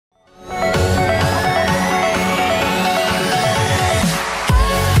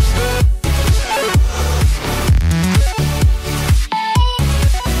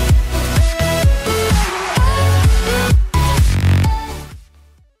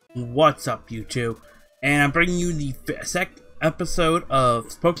What's up, YouTube? And I'm bringing you the second episode of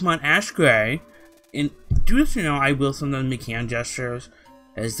Pokemon Ash Gray. And just you know, I will sometimes make hand gestures,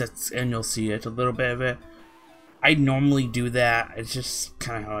 and you'll see it, a little bit of it. I normally do that. It's just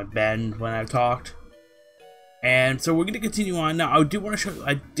kind of how I bend when I've talked. And so we're gonna continue on now. I do want to show you,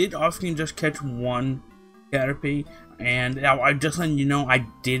 I did often just catch one Caterpie, and now I just letting you know I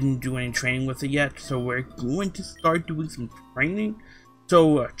didn't do any training with it yet. So we're going to start doing some training.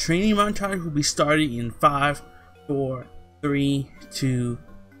 So training montage will be starting in 5, 4, 3, 2.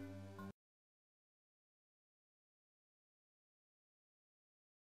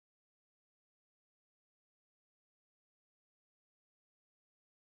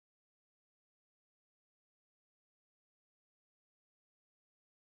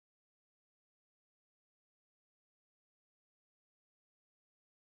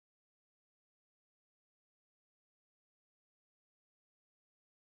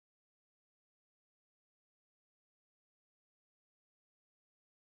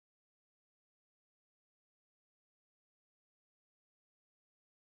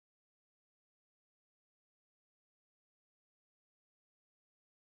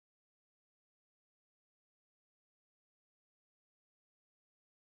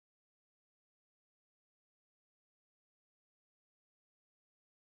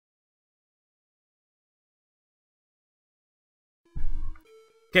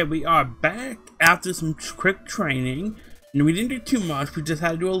 Okay, we are back after some quick training. And we didn't do too much, we just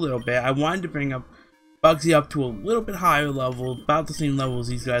had to do a little bit. I wanted to bring up Bugsy up to a little bit higher level, about the same level as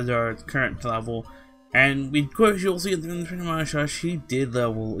these guys are at current level. And of course you'll see at the end of the training montage, he did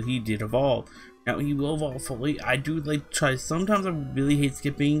evolve. Now he will evolve fully. I do like to try, sometimes I really hate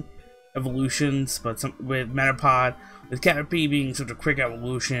skipping evolutions, but with Metapod, with Caterpie being such a quick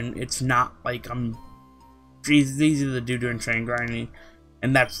evolution, it's not like it's easy to do during training grinding.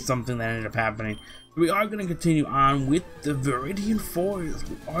 And that's something that ended up happening. We are going to continue on with the Viridian Forest.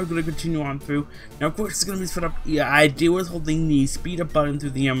 We are going to continue on through. Now, of course, it's going to be sped up. Yeah, I was holding the speed up button through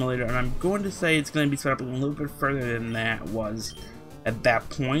the emulator, and I'm going to say it's going to be sped up a little bit further than that was at that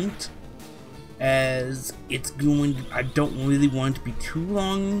point. As it's going to, I don't really want it to be too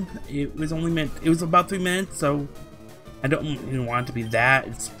long. It was about 3 minutes, so I don't even want it to be that.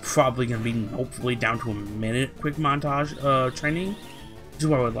 It's probably going to be hopefully down to a minute quick montage training. Is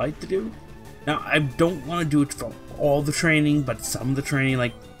what I would like to do. Now I don't want to do it for all the training, but some of the training,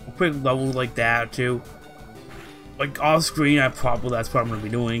 like a quick level like that too. Like off screen, that's what I'm going to be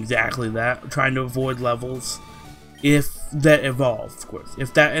doing, exactly that. Trying to avoid levels if that evolves, of course.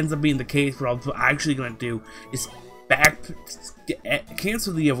 If that ends up being the case, what I'm actually going to do is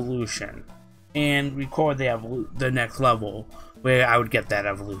cancel the evolution and record the next level where I would get that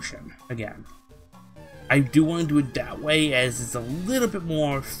evolution again. I do want to do it that way, as it's a little bit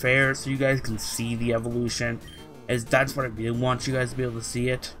more fair, so you guys can see the evolution, as that's what I really want you guys to be able to see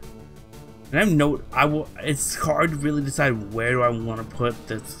it. And it's hard to really decide where do I want to put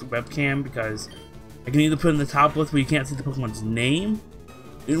this webcam, because I can either put it in the top left where you can't see the Pokemon's name,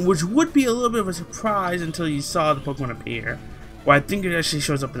 which would be a little bit of a surprise until you saw the Pokemon appear. Well, I think it actually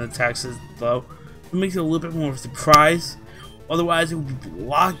shows up in the text though. It makes it a little bit more of a surprise. Otherwise, it would be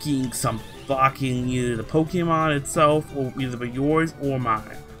blocking either the Pokemon itself, or either yours or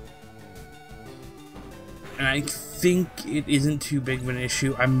mine. And I think it isn't too big of an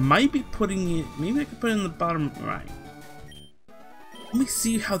issue. I might be putting it, maybe I could put it in the bottom right. Let me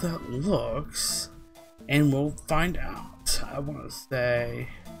see how that looks, and we'll find out. I want to say,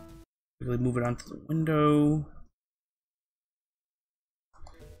 quickly move it onto the window.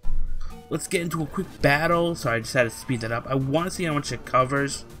 Let's get into a quick battle. So I just had to speed that up. I want to see how much it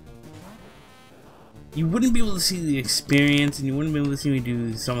covers. You wouldn't be able to see the experience, and you wouldn't be able to see me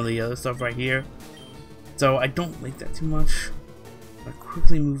do some of the other stuff right here. So I don't like that too much. I'll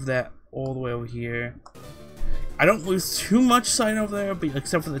quickly move that all the way over here. I don't lose too much sight over there, but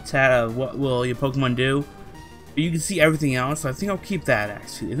except for the tab of what will your Pokemon do. But you can see everything else, so I think I'll keep that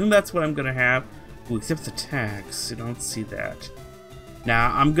actually. I think that's what I'm gonna have. Ooh, except the tags, you don't see that.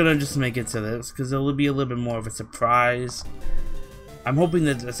 Now I'm gonna just make it to this because it'll be a little bit more of a surprise. I'm hoping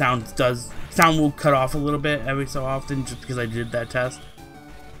that the sound will cut off a little bit every so often, just because I did that test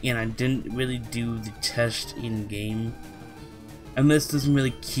and I didn't really do the test in game. And this doesn't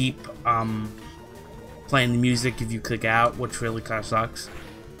really keep playing the music if you click out, which really kind of sucks.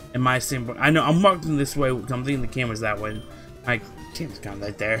 In my standpoint, I know I'm marking this way because I'm thinking the camera's that way. My camera's kind of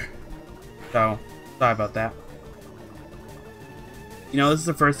right there, so sorry about that. You know, this is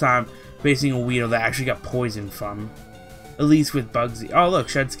the first time facing a Weedle that actually got poisoned from. At least with Bugsy. Oh look,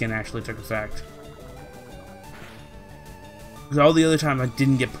 Shed Skin actually took effect. Because all the other times I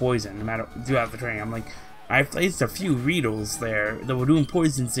didn't get poisoned, no matter throughout the training. I'm like, I faced a few Reedles there that were doing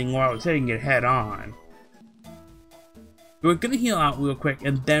poison thing while I was hitting it head on. We're gonna heal out real quick,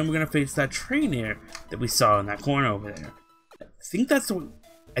 and then we're gonna face that trainer that we saw in that corner over there. I think that's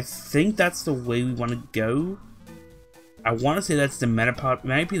the way we want to go. I want to say that's the Metapod.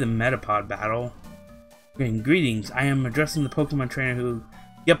 Might be the Metapod battle. Greetings. I am addressing the Pokemon trainer who,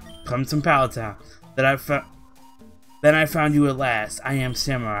 yep, comes from Pallet Town. Then I found you at last. I am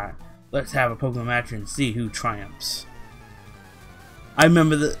Samurai. Let's have a Pokemon match and see who triumphs. I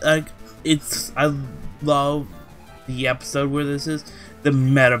remember I love the episode where this is the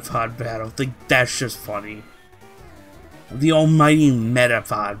Metapod battle. Like, that's just funny. The almighty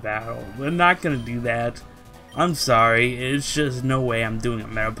Metapod battle. We're not gonna do that. I'm sorry. It's just no way I'm doing a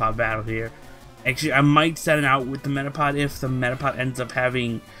Metapod battle here. Actually, I might set it out with the Metapod if the Metapod ends up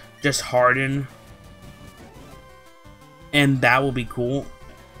having just Harden. And that will be cool.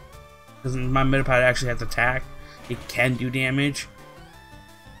 Because my Metapod actually has attack. It can do damage.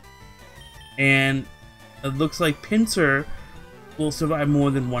 And it looks like Pinsir will survive more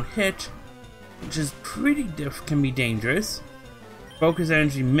than one hit, which is pretty can be dangerous. Focus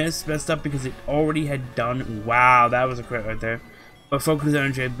Energy messed up because it already had done. Wow, that was a crit right there. But Focus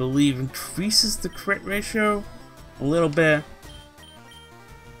Energy, I believe, increases the crit ratio a little bit.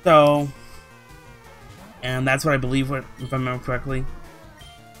 So, and that's what I believe, if I remember correctly.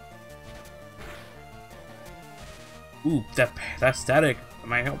 Ooh, that static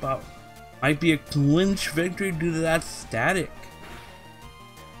might help out. Might be a clinch victory due to that static.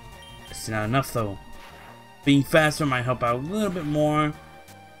 It's not enough though. Being faster might help out a little bit more.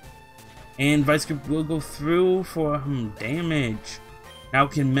 And Vice Grip will go through for damage. Now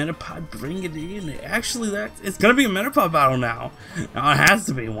can Metapod bring it in? Actually, it's gonna be a Metapod battle now. Now it has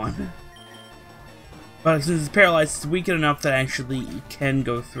to be one. But since it's paralyzed, it's weakened enough that actually it can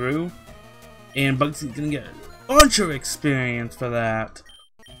go through. And Bugsy's gonna get a bunch of experience for that.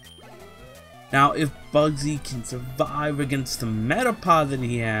 Now, if Bugsy can survive against the Metapod that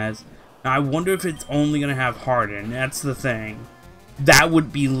he has, now I wonder if it's only going to have Harden. That's the thing. That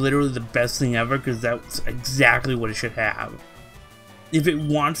would be literally the best thing ever, because that's exactly what it should have. If it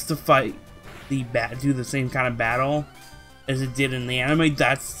wants to fight do the same kind of battle as it did in the anime,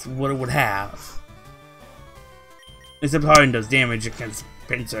 that's what it would have. Except Harden does damage against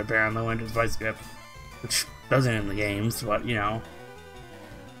Pinsir apparently when it's Vice Grip, which doesn't in the games, but you know.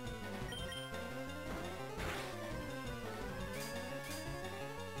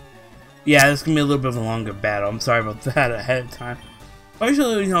 Yeah, this is going to be a little bit of a longer battle. I'm sorry about that ahead of time.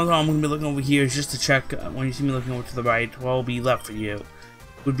 Actually, you know, I'm going to be looking over here just to check when you see me looking over to the right, what will be left for you.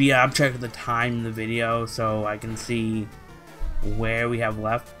 Would be, I'm checking the time in the video so I can see where we have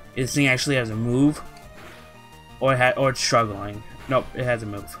left. This thing actually has a move. Or it's struggling. Nope, it has a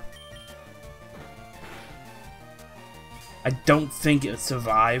move. I don't think it'll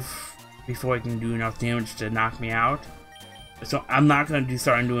survive before it can do enough damage to knock me out. So I'm not going to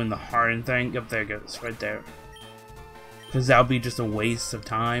start doing the Harden thing. Yep, there it goes, right there. Because that'll be just a waste of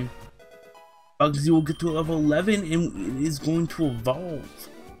time. Bugsy will get to level 11 and it is going to evolve.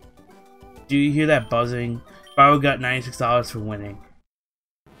 Do you hear that buzzing? Spyro got $96 for winning.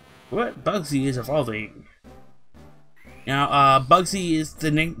 What? Bugsy is evolving. Now, Bugsy is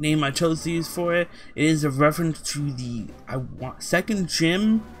the nickname I chose to use for it. It is a reference to the second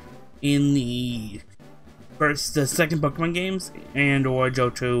gym in the second Pokemon games and or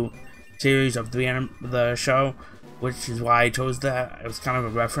Johto series of the show, which is why I chose that. It was kind of a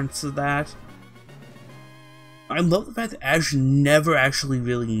reference to that. I love the fact that Ash never actually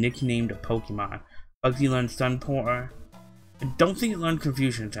really nicknamed a Pokemon. Bugsy learned Sunpour. I don't think it learned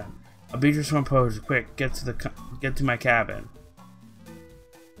Confusion Time. I'll beat your Swamp pose quick. Get to my cabin.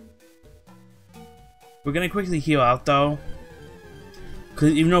 We're gonna quickly heal out though,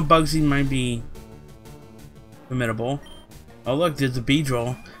 because even though Bugsy might be formidable. Oh look, there's a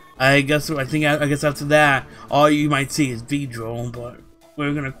Beedrill. I guess after that, all you might see is Beedrill, but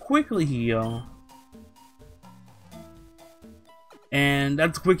we're gonna quickly heal. And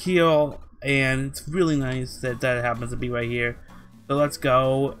that's a quick heal, and it's really nice that happens to be right here. So let's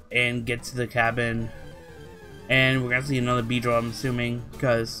go and get to the cabin. And we're gonna see another Beedrill, I'm assuming,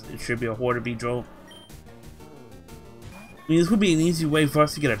 because it should be a Hoarder Beedrill. I mean, this would be an easy way for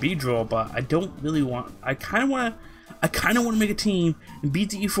us to get a Beedrill, but I don't really want. I kind of want to make a team and beat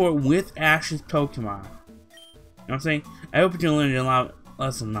the E4 with Ash's Pokemon. You know what I'm saying? I hope you can learn a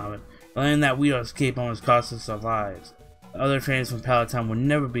lesson of it. Learning that we don't escape almost cost us our lives. The other trainers from Pallet Town would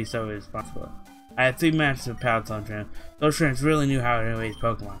never be so irresponsible. I had 3 matches with Pallet Town trainers. Those trainers really knew how to raise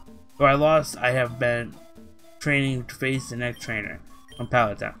Pokemon. Though I lost, I have been training to face the next trainer on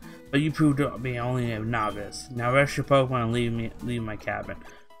Pallet, but you proved to be only a novice. Now rest your Pokemon and leave my cabin.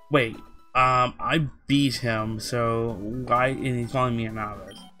 Wait, I beat him, so why? And he's calling me a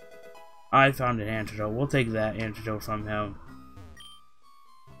novice. I found an antidote. We'll take that antidote from him.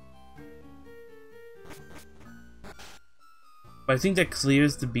 But I think that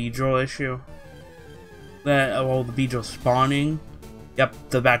clears the Beedrill issue. That, well, the Beedrill spawning. Yep,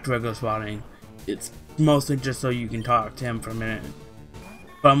 the back to regular spawning. It's mostly just so you can talk to him for a minute.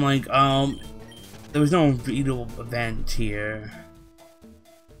 But I'm like, there was no Beedrill event here.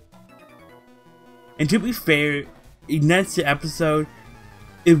 And to be fair, in that episode,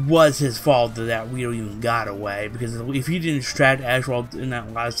 it was his fault that Weedle even got away. Because if he didn't strat Ashwell in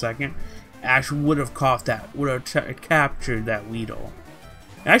that last second, Ash would have caught that, would have captured that Weedle.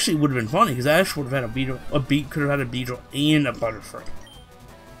 Actually, it would have been funny because Ash would have had could have had a Beedrill and a Butterfree.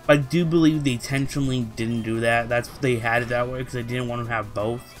 But I do believe they intentionally didn't do that. That's what they had it that way because they didn't want to have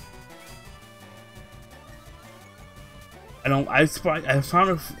both. I found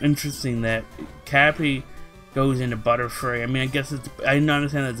it interesting that Cappy goes into Butterfree. I mean, I guess it's, I didn't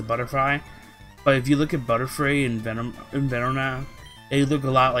understand that it's a Butterfly, but if you look at Butterfree and Venonat, they look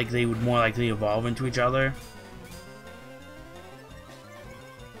a lot like they would more likely evolve into each other.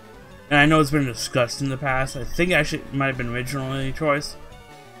 And I know it's been discussed in the past. I think actually it might have been originally choice,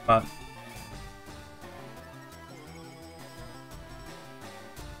 but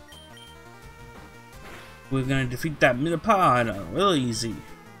we're gonna defeat that Metapod real easy.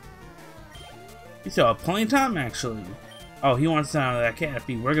 We still have plenty of time actually. Oh, he wants to send out that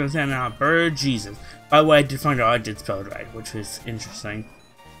Cappy. We're gonna send out Bird Jesus. By the way, I did find out I did spell it right, which was interesting.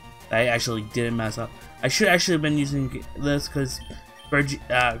 I actually didn't mess up. I should actually have been using this because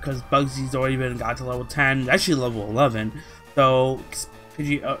Bugsy's already got to level 10, actually level 11. So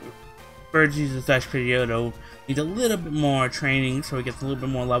Bird Jesus / Pidgeotto needs a little bit more training, so he gets a little bit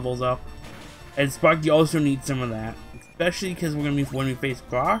more levels up. And Sparky also needs some of that, especially because we're gonna be when we face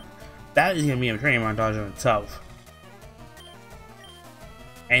Brock. That is gonna be a training montage in itself.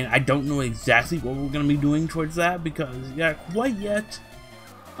 And I don't know exactly what we're going to be doing towards that because, yeah, quite yet,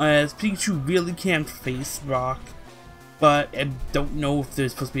 as Pikachu really can't face Brock, but I don't know if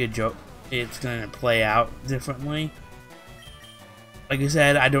there's supposed to be a joke. It's going to play out differently. Like I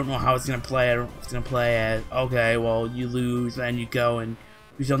said, I don't know how it's going to play. I don't know if it's going to play as, okay, well, you lose, then you go and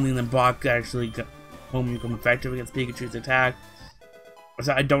do something, then Brock actually become effective against Pikachu's attack.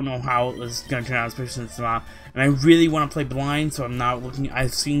 So I don't know how it's going to turn out, especially since and I really want to play blind, so I'm not looking.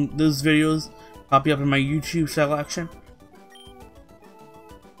 I've seen those videos pop up in my YouTube selection,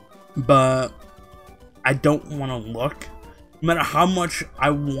 but I don't want to look. No matter how much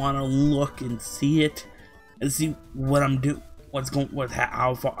I want to look and see it, and see what I'm doing,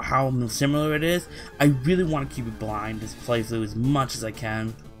 how similar it is. I really want to keep it blind this playthrough as much as I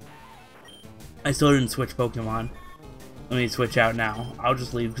can. I still didn't switch Pokemon. Let me switch out now. I'll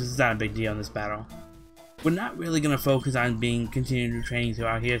just leave because it's not a big deal in this battle. We're not really going to focus on continuing training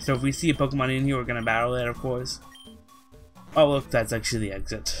throughout here. So if we see a Pokemon in here, we're going to battle it, of course. Oh look, that's actually the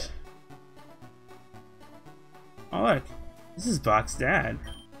exit. Oh look, this is Brock's dad.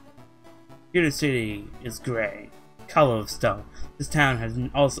 Here the city is gray, color of stone. This town has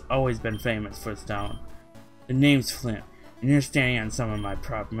also always been famous for stone. The name's Flint, and you're standing on some of my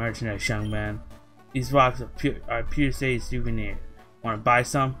prop merchandise, young man. These rocks are pure state souvenir. Want to buy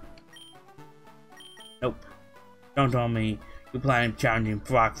some? Nope. Don't tell me you're planning on challenging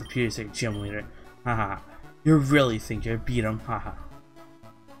Brock, the pure state gym leader. Haha. You really think you'll beat him? Haha.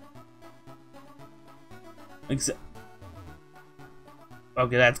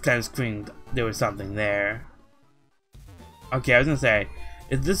 Okay, that's kind of screamed there was something there. Okay, I was gonna say,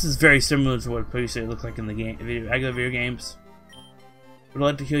 if this is very similar to what pure state looks like in the game, regular video games. Would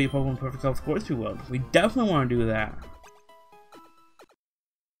like to heal your Pokemon Perfect Health Course through World. We definitely want to do that.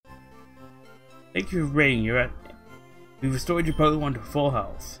 Thank you for raiding. We've restored your Pokemon to full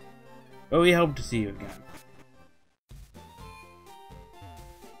health. But we hope to see you again.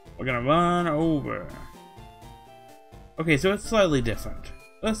 We're gonna run over. Okay, so it's slightly different.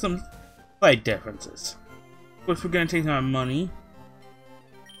 There's some slight differences. Of course, we're gonna take our money.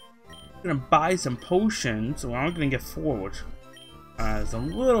 We're gonna buy some potions, so we're not gonna get forward. It's a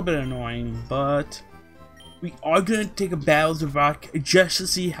little bit annoying, but we are going to take a battle to Brock just to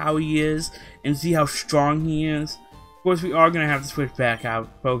see how he is and see how strong he is. Of course, we are going to have to switch back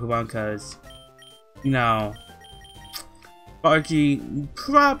out Pokemon because, you know, Sparky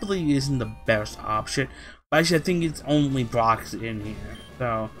probably isn't the best option. But actually, I think it's only Brock's in here.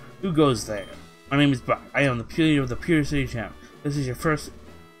 So, who goes there? My name is Brock. I am the leader of the Pure City Champ. This is your first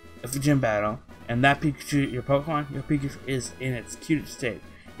gym battle, And that Pikachu, your Pikachu is in its cutest state.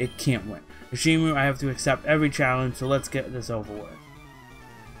 It can't win. Hashimu, I have to accept every challenge, so let's get this over with.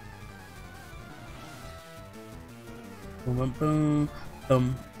 Boom, boom, boom,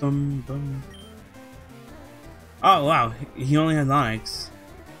 boom, boom, boom. Oh wow, he only has Onix.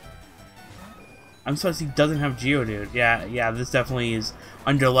 I'm surprised he doesn't have Geodude. Yeah, this definitely is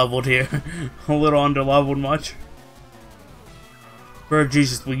underleveled here. A little underleveled much.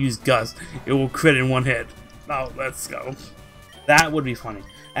 Jesus will use Gust. It will crit in one hit. Oh, let's go. That would be funny.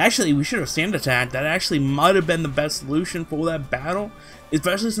 Actually, we should have Sand Attack. That actually might have been the best solution for that battle.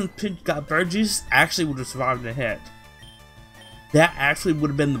 Especially since Pidge got Jesus actually would have survived the hit. That actually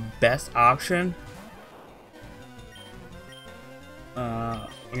would have been the best option. I'm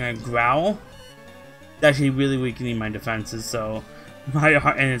gonna Growl. It's actually really weakening my defenses, so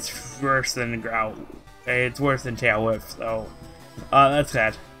and it's worse than Growl. It's worse than Tail Whip, so that's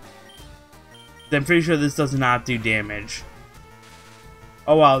sad. I'm pretty sure this does not do damage.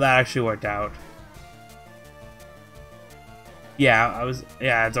 Oh wow, that actually worked out. Yeah,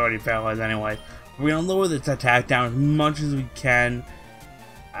 it's already paralyzed anyway. We're gonna lower this attack down as much as we can.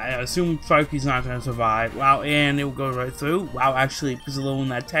 I assume Sparky's not gonna survive. Wow, and it will go right through. Wow, actually, because of lowering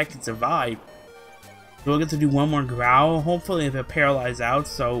that attack, it survived. So we'll get to do one more Growl. Hopefully, if it paralyzed out,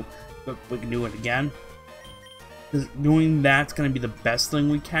 so we can do it again. Because doing that's gonna be the best thing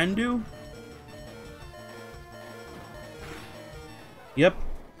we can do. Yep.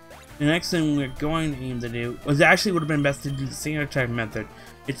 The next thing we're going to aim to do was actually would have been best to do the Sand Attack method.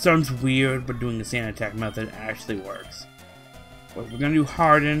 It sounds weird, but doing the Sand Attack method actually works. We're gonna do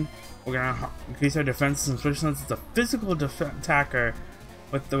Harden. We're gonna increase our defenses, and especially since it's a physical attacker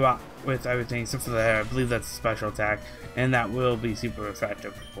with everything except for the hair. I believe that's a special attack, and that will be super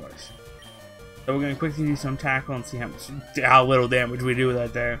effective, of course. So we're gonna quickly do some tackle and see how little damage we do with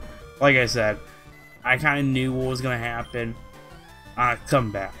that there. Like I said, I kind of knew what was gonna happen.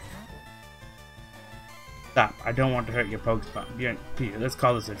 Come back. Stop. I don't want to hurt your Pokemon. Peter, let's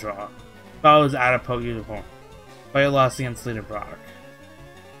call this a draw. Ball is out of Poke Uniform. Bio lost against Leader Brock.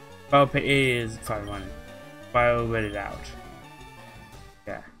 Bio pay is 500. Bio read it out.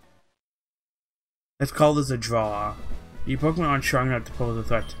 Yeah. Let's call this a draw. Your Pokemon aren't strong enough to pose a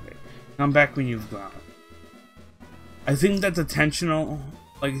threat to me. Come back when you've grown. I think that's intentional,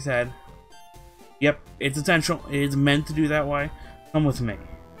 like I said. Yep, it's intentional. It is meant to do that way. Come with me.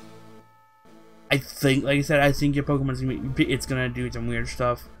 I think, like I said, I think your Pokemon's gonna do some weird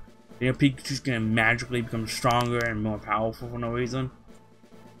stuff. You know, Pikachu's gonna magically become stronger and more powerful for no reason.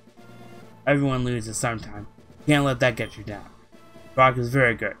 Everyone loses sometime. You can't let that get you down. Brock is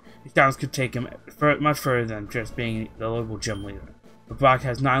very good. His talents could take him much further than just being the local gym leader. But Brock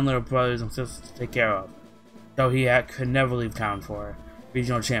has 9 little brothers and sisters to take care of, so he could never leave town for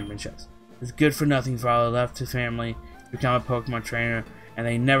regional championships. It's good for nothing father left his family to become a Pokemon trainer, and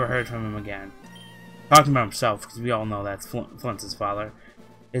they never heard from him again. Talking about himself, because we all know that's Flint's father.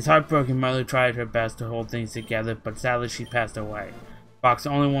 His heartbroken mother tried her best to hold things together, but sadly she passed away. Brock's the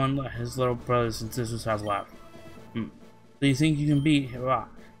only one his little brothers and sisters have left. So you think you can beat Brock?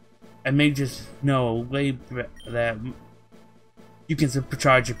 I may just know a way that you can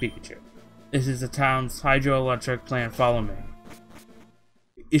supercharge your Pikachu. This is the town's hydroelectric plant. Follow me.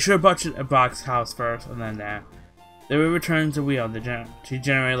 You should have brought you to Brock's house first, and then they will return to wheel to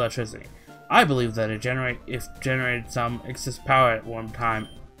generate electricity. I believe that it generated some excess power at one time,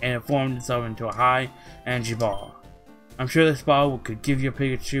 and it formed itself into a high energy ball. I'm sure this ball could give your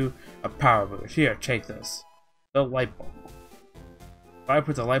Pikachu a power boost. Here, take this. The light bulb. If I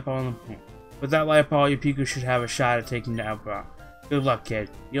put the light bulb on the point, with that light bulb, your Pikachu should have a shot at taking down Brock. Good luck, kid.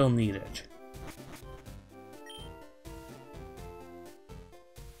 You'll need it.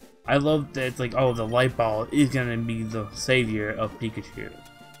 I love that it's like, oh, the light ball is gonna be the savior of Pikachu.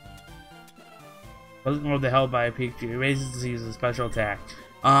 Wasn't rolled the hell by a Pikachu. It raises to use a special attack.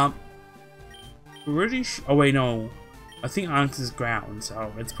 Oh wait, no. I think Onix is ground,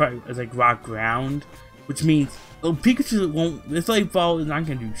 so it's like rock ground, which means Pikachu won't. This light ball is not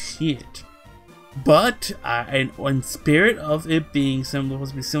gonna do shit. But in spirit of it being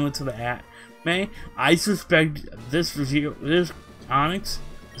supposed to be similar to the anime, I suspect this Onix,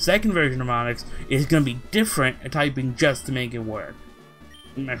 the second version of Onix, is gonna be different at typing just to make it work.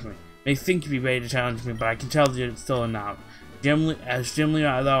 May think you'd be ready to challenge me, but I can tell that it's still enough. As gym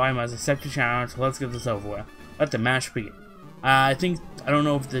leader, though, I must accept your challenge, so let's get this over with. Let the match begin. I don't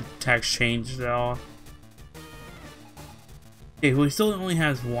know if the text changed at all. Okay, well, he still only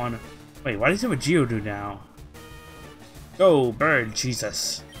has one. Wait, why does he have a Geodude now? Go, bird,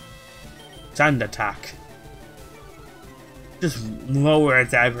 Jesus. Sand Attack. Just lower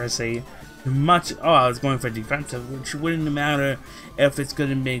its accuracy. much. Oh, I was going for defensive, which wouldn't matter if it's going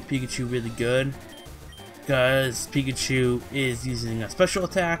to make Pikachu really good, because Pikachu is using a special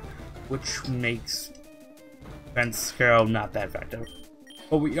attack, which makes Defense Curl not that effective.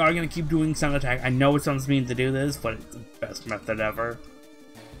 But we are going to keep doing Sound Attack. I know it sounds mean to do this, but it's the best method ever.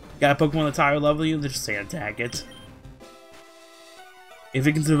 Got a Pokemon that's higher level you, just Sand Attack it. If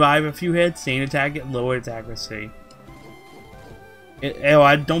it can survive a few hits, Sand Attack it, lower its accuracy.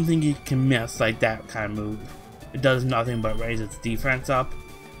 I don't think it can miss like that kind of move. It does nothing but raise its defense up.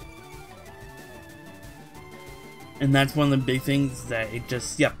 And that's one of the big things that it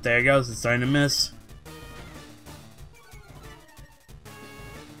just, yep, there it goes, it's starting to miss.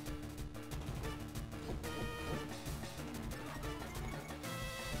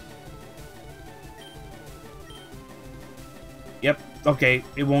 Yep, okay,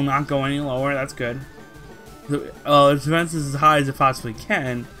 it will not go any lower, that's good. Its defense is as high as it possibly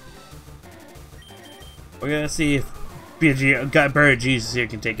can. We're gonna see if Bird Jesus here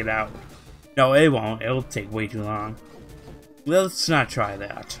can take it out. No, it won't. It'll take way too long. Let's not try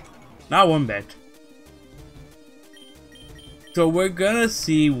that. Not one bit. So we're gonna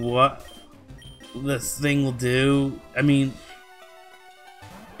see what this thing will do. I mean,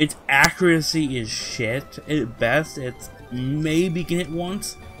 its accuracy is shit. At best, it's maybe can hit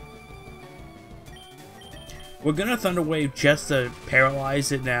once. We're gonna Thunder Wave just to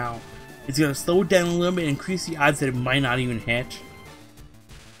paralyze it now. It's gonna slow it down a little bit and increase the odds that it might not even hit.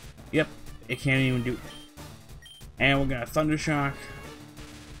 Yep, it can't even do. And we're gonna Thunder Shock.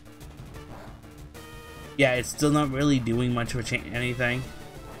 Yeah, it's still not really doing much of anything.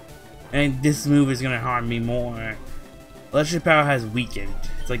 And this move is gonna harm me more. Electric Power has weakened.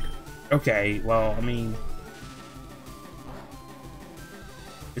 It's like, okay, well, I mean,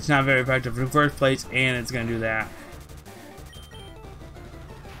 it's not very effective in the first place, and it's gonna do that.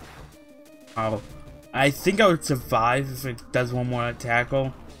 Oh, I think I would survive if it does one more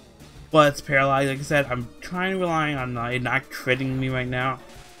tackle, but it's paralyzed. Like I said, I'm trying to rely on it not critting me right now.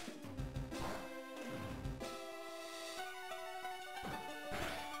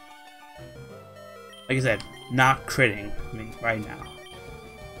 Like I said, not critting me right now.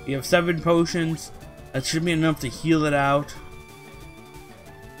 You have 7 potions. That should be enough to heal it out.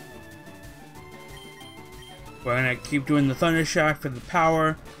 We're gonna keep doing the Thunder Shock for the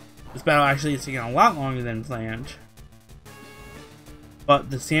power. This battle actually is taking a lot longer than planned. But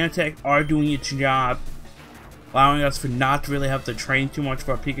the Sand Attack are doing its job, allowing us for not to really have to train too much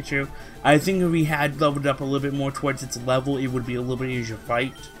for our Pikachu. I think if we had leveled up a little bit more towards its level, it would be a little bit easier to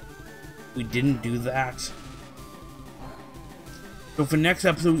fight. We didn't do that. So for next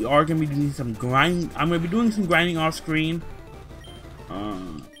episode, we are going to be doing some grinding. I'm going to be doing some grinding off screen.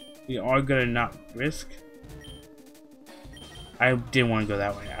 We are going to not risk. I didn't want to go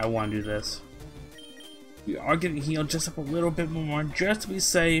that way. I want to do this. We are getting healed just up a little bit more, just to be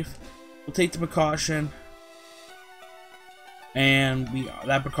safe. We'll take the precaution. And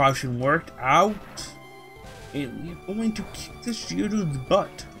that precaution worked out. And we're going to kick this Geodude's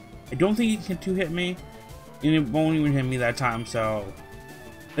butt. I don't think it can 2-hit me. And it won't even hit me that time, so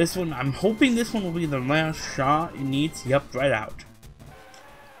this one, I'm hoping this one will be the last shot it needs. Yep, right out.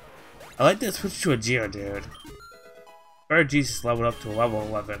 I like to switch to a Geodude. Bird Jesus leveled up to level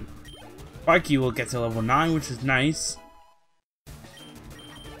 11. Sparky will get to level 9, which is nice.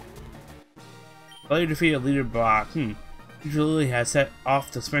 Player defeated leader Brock. Usually has set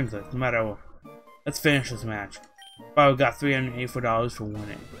off the sprinkler, no matter what. Let's finish this match. Brock got $384 for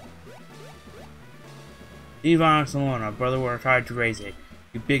winning. Devon Solana, brother worked hard to raise it.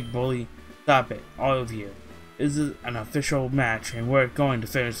 You big bully. Stop it, all of you. This is an official match, and we're going to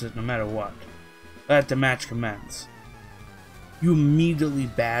finish it no matter what. Let the match commence. You immediately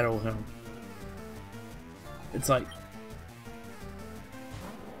battle him. It's like,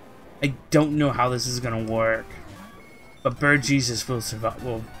 I don't know how this is gonna work, but Bird Jesus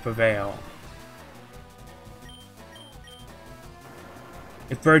will prevail.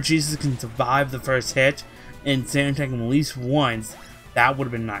 If Bird Jesus can survive the first hit and Sand Attack him at least once, that would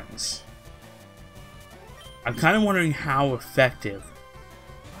have been nice. I'm kind of wondering how effective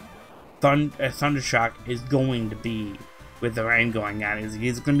Thunder Shock is going to be with the rain going at it.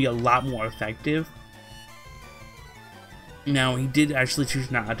 Is going to be a lot more effective. Now, he did actually choose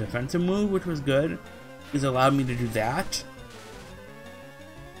not a defensive move, which was good, because it allowed me to do that.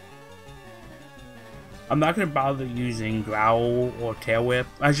 I'm not going to bother using Growl or Tail Whip.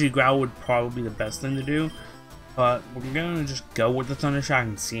 Actually, Growl would probably be the best thing to do. But we're going to just go with the Thunder Shock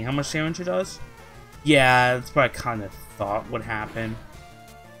and see how much damage it does. Yeah, that's what I kind of thought would happen.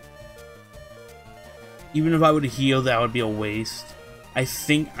 Even if I would heal, that would be a waste. I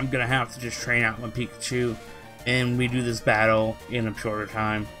think I'm gonna have to just train out my Pikachu and we do this battle in a shorter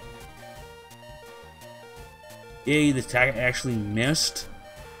time. Yay, the attack actually missed.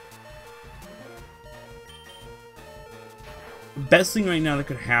 The best thing right now that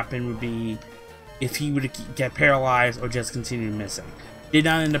could happen would be if he would get paralyzed or just continue missing. Did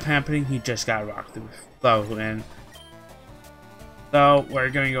not end up happening, he just got rocked through. So we're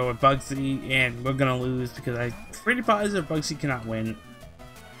gonna go with Bugsy and we're gonna lose because I'm pretty positive Bugsy cannot win.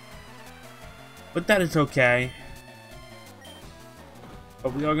 But that is okay.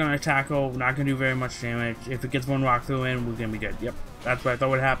 But we are gonna tackle, we're not gonna do very much damage. If it gets one rock through in, we're gonna be good. Yep, that's what I thought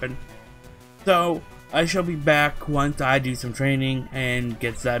would happen. So I shall be back once I do some training and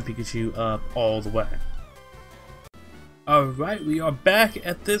get that Pikachu up all the way. Alright, we are back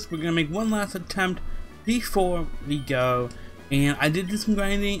at this. We're gonna make one last attempt before we go. And I did do some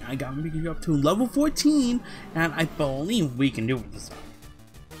grinding. I got my Pikachu up to level 14, and I believe we can do it this time.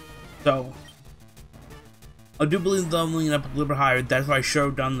 So I do believe leveling it up a little bit higher. That's what I should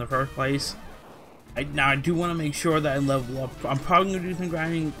have done in the first place. Now I do want to make sure that I level up. I'm probably going to do some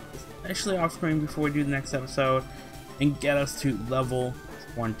grinding, especially off screen before we do the next episode, and get us to level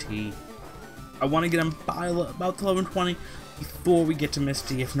 20. I want to get him by about to level 20 before we get to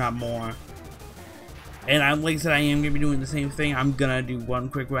Misty, if not more. And like I said, I am going to be doing the same thing. I'm going to do one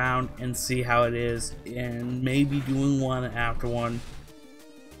quick round and see how it is, and maybe doing one after one.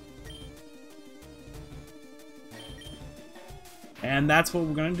 And that's what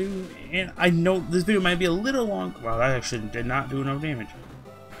we're going to do. And I know this video might be a little long. Wow, that actually did not do enough damage.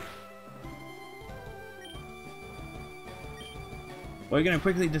 We're going to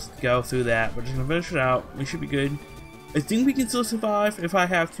quickly just go through that. We're just going to finish it out. We should be good. I think we can still survive. If I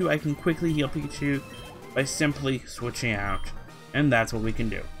have to, I can quickly heal Pikachu by simply switching out. And that's what we can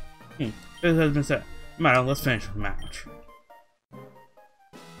do. This has been said. Matter, let's finish the match.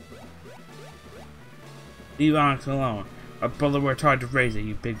 Leave Onix alone. Our brother worked hard to raise it,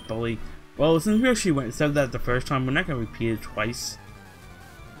 you big bully. Well, since we actually said that the first time, we're not going to repeat it twice.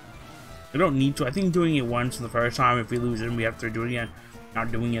 We don't need to. I think doing it once the first time, if we lose it and we have to do it again,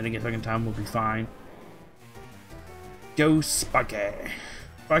 not doing it again the second time will be fine. Go Sparky.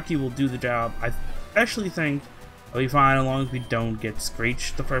 Sparky will do the job. I especially think it'll be fine as long as we don't get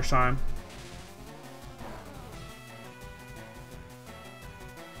screeched the first time.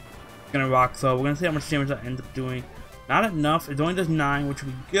 Gonna rock though. We're gonna see how much damage that ends up doing. Not enough. It only does 9, which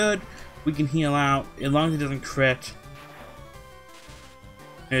would be good. We can heal out as long as it doesn't crit.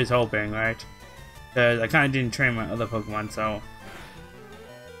 Here's hoping, right? Because I kind of didn't train my other Pokemon, so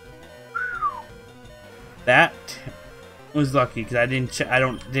that was lucky because I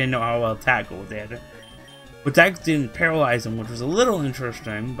didn't know how well Tackle did. But Tackle didn't paralyze him, which was a little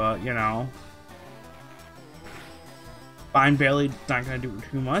interesting, but you know. Fine Barely not going to do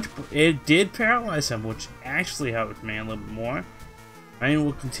too much, but it did paralyze him, which actually helped me a little bit more. Rain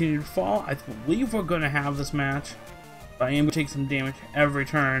will continue to fall. I believe we're going to have this match, but I am going to take some damage every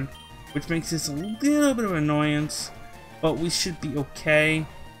turn, which makes this a little bit of an annoyance, but we should be okay.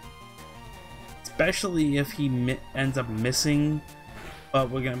 Especially if he ends up missing, but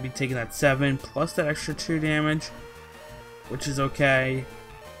we're going to be taking that 7 plus that extra 2 damage, which is okay.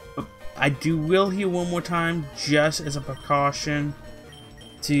 I will heal one more time just as a precaution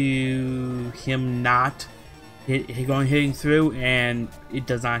to him not hitting through and it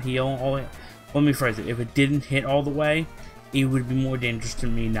does not heal all the way. Let me phrase it. If it didn't hit all the way, it would be more dangerous to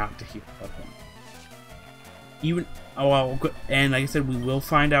me not to heal that point. And like I said, we will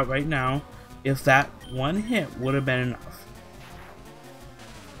find out right now if that one hit would have been enough.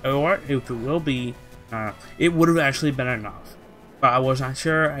 Or if it will be, it would have actually been enough. But I was not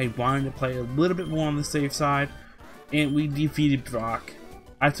sure. I wanted to play a little bit more on the safe side, and we defeated Brock.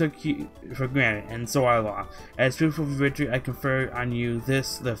 I took you for granted, and so I lost. As proof of victory, I confer on you the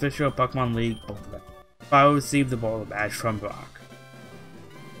official Pokemon League boulder. I will receive the boulder badge from Brock.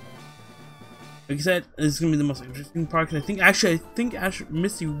 Like I said, this is gonna be the most interesting part. Cause I think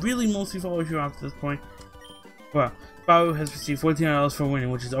Misty really mostly follows you after this point. Well, Spyro has received $14 for winning,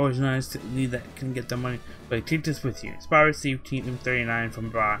 which is always nice to lead that can get the money. But take this with you. Spyro received Team 39 from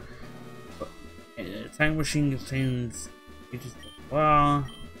Brock. Time Machine contains. Well,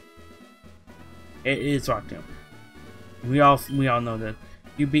 it is rocked him. We all know that.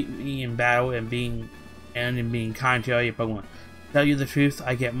 You beat me in battle and in being kind to all your Pokemon. To tell you the truth,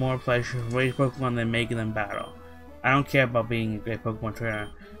 I get more pleasure from raising Pokemon than making them battle. I don't care about being a great Pokemon trainer.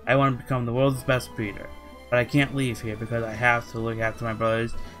 I want to become the world's best breeder. But I can't leave here because I have to look after my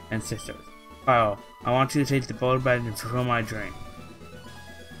brothers and sisters. Spyro, I want you to take the boulder badge and fulfill my dream.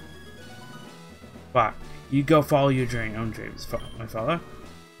 But You go follow your own dreams, my fella.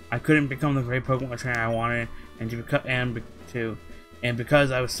 I couldn't become the great Pokemon trainer I wanted, and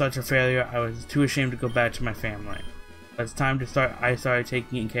because I was such a failure, I was too ashamed to go back to my family. But it's time to start. I started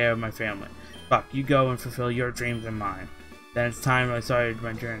taking care of my family. Buck, you go and fulfill your dreams and mine. Then it's time I started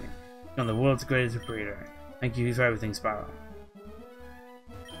my journey. I'm the world's greatest breeder. Thank you for everything, Spyro.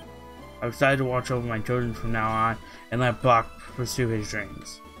 I've decided to watch over my children from now on and let Buck pursue his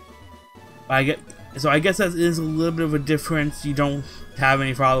dreams. So I guess that is a little bit of a difference. You don't have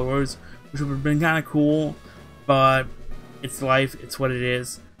any followers, which would have been kind of cool, but it's life, it's what it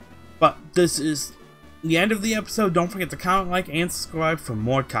is. But this is the end of the episode. Don't forget to comment, like, and subscribe for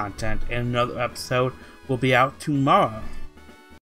more content, and another episode will be out tomorrow.